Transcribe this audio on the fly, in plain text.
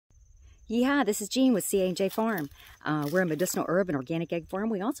Yeah, this is Jean with C&J Farm. We're a medicinal herb and organic egg farm.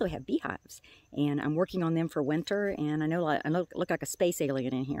 We also have beehives, and I'm working on them for winter. And I know I look like a space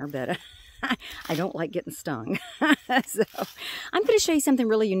alien in here, but I don't like getting stung. So I'm going to show you something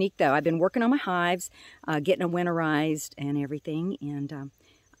really unique, though. I've been working on my hives, getting them winterized and everything, and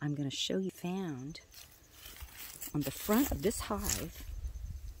I'm going to show you found on the front of this hive.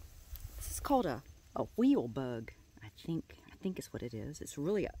 This is called a wheelbug, I think is what it is. It's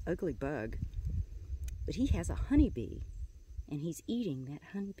really an ugly bug. But he has a honeybee, and he's eating that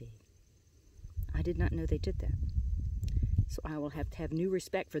honeybee. I did not know they did that. So I will have to have new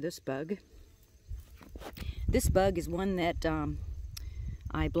respect for this bug. This bug is one that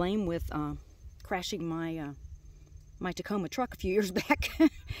I blame with crashing my my Tacoma truck a few years back.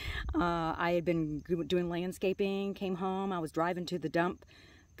 I had been doing landscaping, came home, I was driving to the dump,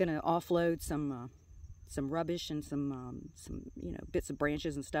 gonna offload some rubbish and some bits of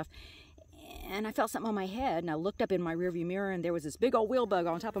branches and stuff, and I felt something on my head, and I looked up in my rearview mirror, and there was this big old wheelbug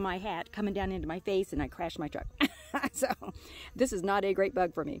on top of my hat coming down into my face, and I crashed my truck. So this is not a great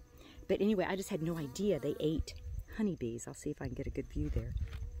bug for me. But anyway, I just had no idea they ate honeybees. I'll see if I can get a good view there.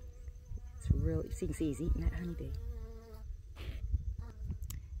 It's really, so you can see he's eating that honeybee.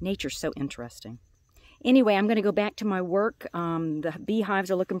 Nature's so interesting. Anyway, I'm going to go back to my work. The beehives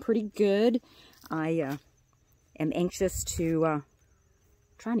are looking pretty good. I am anxious to,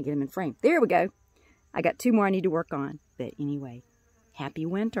 trying to get them in frame. There we go. I got 2 more I need to work on. But anyway, happy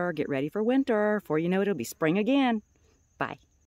winter. Get ready for winter. Before you know it, it'll be spring again. Bye.